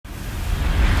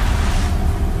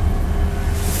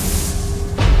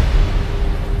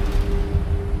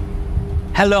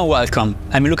Hello and welcome.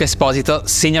 I'm Luca Esposito,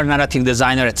 Senior Narrative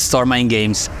Designer at Stormine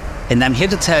Games, and I'm here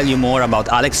to tell you more about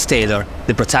Alex Taylor,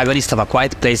 the protagonist of A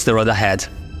Quiet Place: The Road Ahead.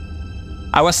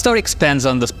 Our story expands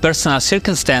on the personal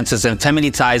circumstances and family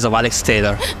ties of Alex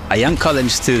Taylor, a young college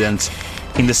student,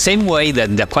 in the same way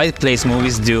that the A Quiet Place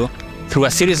movies do, through a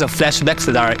series of flashbacks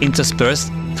that are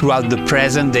interspersed throughout the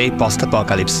present-day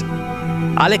post-apocalypse.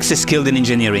 Alex is skilled in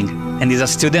engineering and is a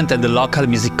student at the local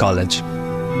music college.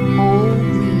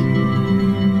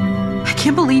 I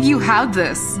can't believe you had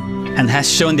this. And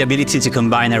has shown the ability to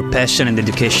combine her passion and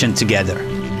education together.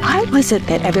 Why was it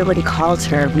that everybody called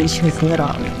her when she was little?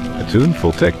 A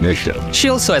tuneful technician. She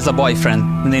also has a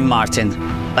boyfriend named Martin.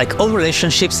 Like all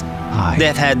relationships,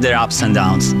 they've had their ups and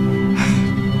downs.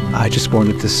 I just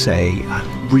wanted to say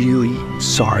I'm really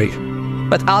sorry.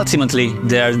 But ultimately,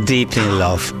 they're deeply in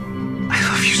love. I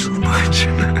love you so much.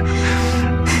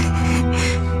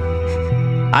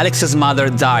 Alex's mother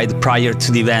died prior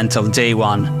to the event of day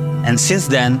one, and since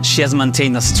then, she has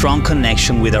maintained a strong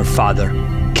connection with her father,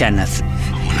 Kenneth.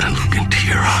 When I look into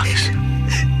your eyes,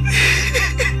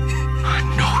 I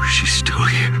know she's still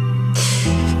here.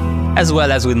 As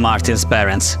well as with Martin's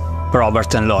parents,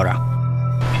 Robert and Laura.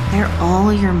 They're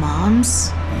all your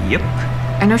moms? Yep.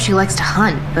 I know she likes to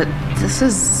hunt, but this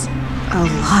is a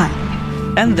lot.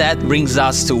 And that brings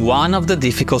us to one of the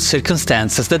difficult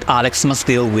circumstances that Alex must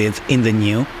deal with in the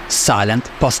new, silent,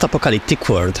 post-apocalyptic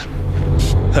world.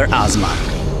 Her asthma.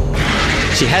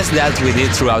 She has dealt with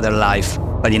it throughout her life,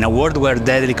 but in a world where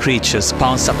deadly creatures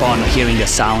pounce upon hearing a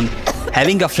sound,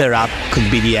 having a flare-up could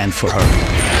be the end for her.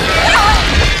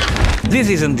 This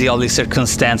isn't the only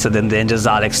circumstance that endangers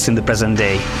Alex in the present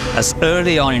day, as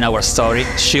early on in our story,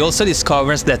 she also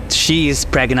discovers that she is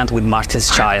pregnant with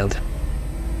Martin's child.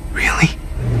 Really?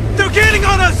 They're getting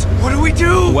on us! What do we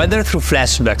do? Whether through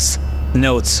flashbacks,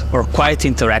 notes, or quiet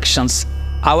interactions,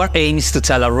 our aim is to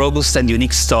tell a robust and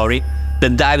unique story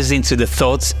that dives into the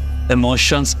thoughts,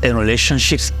 emotions, and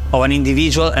relationships of an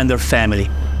individual and their family,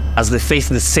 as they face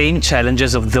the same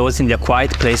challenges of those in the A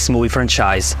Quiet Place movie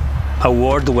franchise, a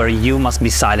world where you must be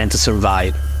silent to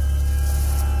survive.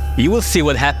 You will see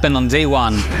what happened on day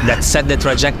one that set the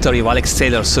trajectory of Alex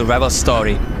Taylor's survival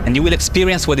story, and you will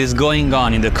experience what is going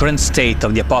on in the current state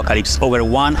of the apocalypse over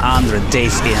 100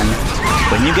 days in,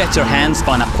 when you get your hands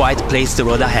on A Quiet Place: The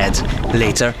Road Ahead,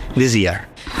 later this year.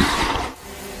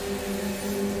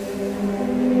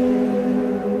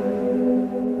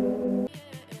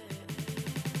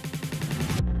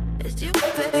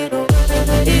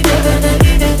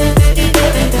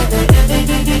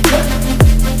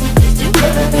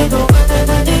 Go.